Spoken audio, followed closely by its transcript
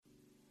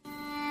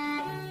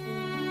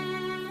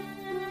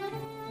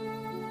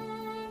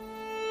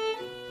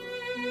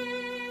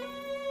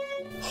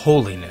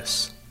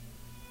Holiness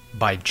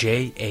by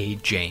J. A.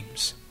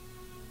 James.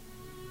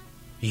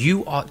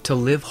 You ought to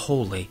live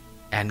holy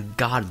and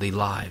godly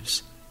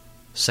lives.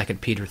 2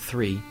 Peter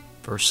 3,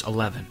 verse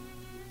 11.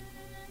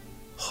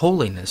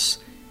 Holiness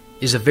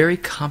is a very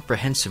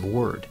comprehensive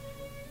word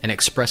and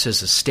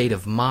expresses a state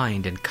of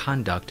mind and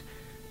conduct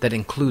that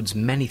includes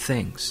many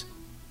things.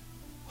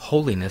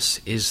 Holiness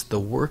is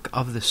the work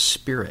of the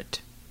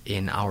Spirit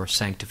in our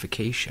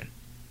sanctification.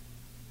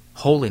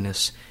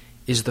 Holiness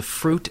is the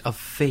fruit of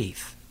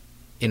faith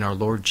in our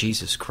Lord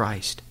Jesus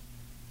Christ.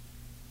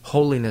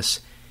 Holiness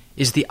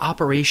is the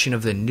operation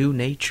of the new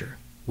nature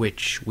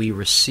which we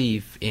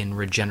receive in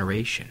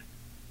regeneration.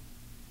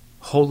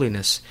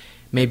 Holiness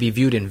may be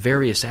viewed in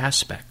various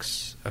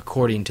aspects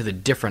according to the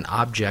different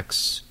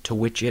objects to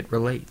which it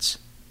relates.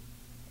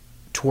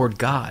 Toward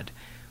God,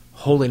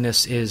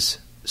 holiness is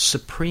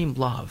supreme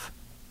love,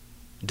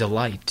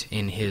 delight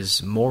in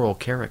His moral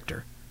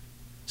character,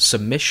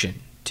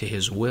 submission to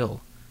His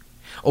will,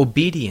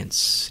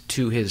 obedience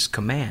to His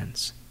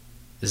commands,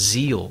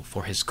 zeal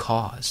for His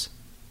cause,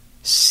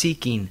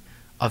 seeking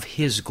of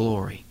His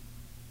glory.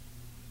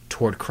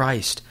 Toward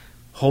Christ,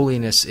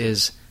 holiness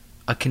is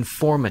a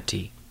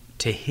conformity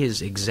to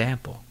His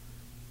example,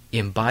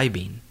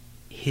 imbibing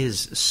His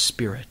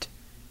Spirit.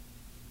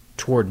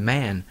 Toward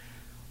man,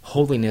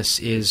 holiness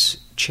is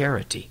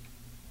charity,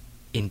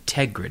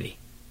 integrity,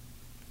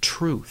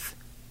 truth,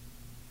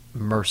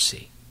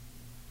 mercy.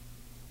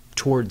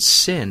 Toward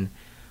sin,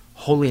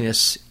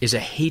 holiness is a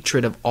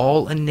hatred of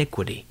all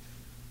iniquity,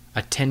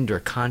 a tender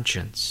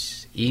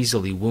conscience,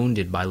 easily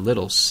wounded by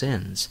little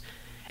sins,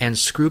 and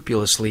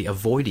scrupulously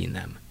avoiding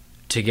them,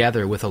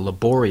 together with a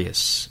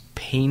laborious,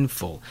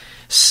 painful,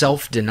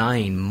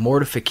 self-denying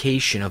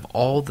mortification of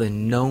all the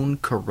known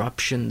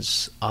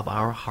corruptions of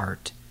our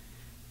heart.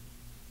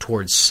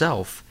 Towards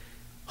self,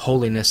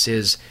 holiness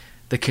is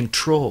the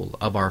control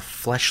of our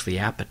fleshly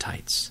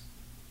appetites,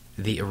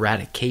 the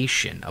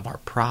eradication of our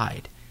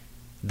pride,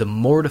 the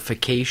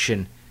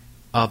mortification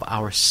of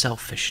our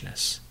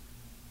selfishness.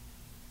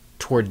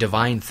 Toward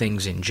divine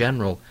things in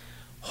general,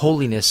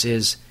 holiness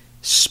is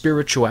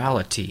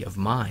spirituality of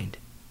mind,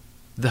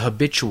 the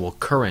habitual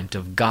current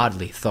of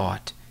godly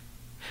thought,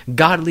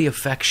 godly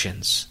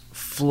affections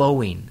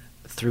flowing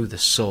through the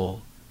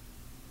soul.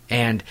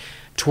 And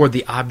toward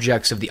the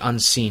objects of the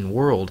unseen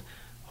world,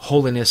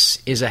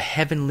 holiness is a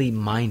heavenly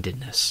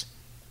mindedness,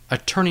 a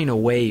turning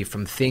away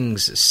from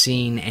things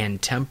seen and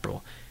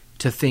temporal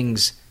to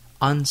things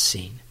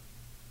unseen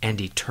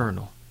and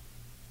eternal.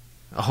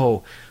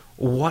 Oh,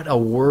 what a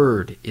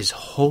word is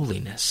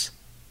holiness!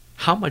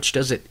 How much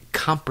does it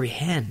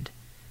comprehend?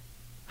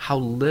 How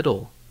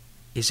little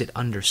is it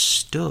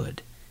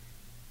understood?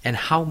 And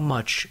how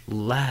much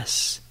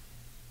less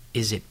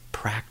is it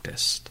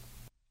practiced?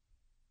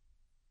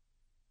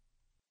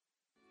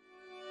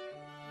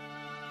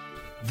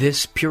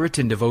 This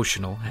Puritan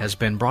devotional has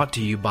been brought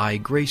to you by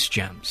Grace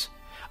Gems,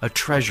 a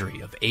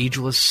treasury of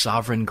ageless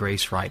sovereign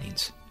grace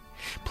writings.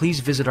 Please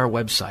visit our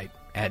website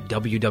at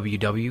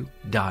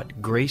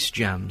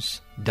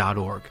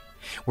www.gracegems.org,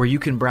 where you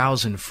can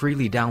browse and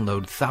freely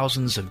download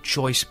thousands of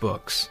choice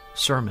books,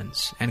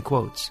 sermons, and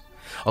quotes,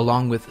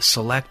 along with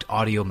select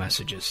audio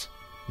messages.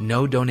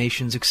 No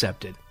donations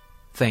accepted.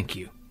 Thank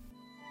you.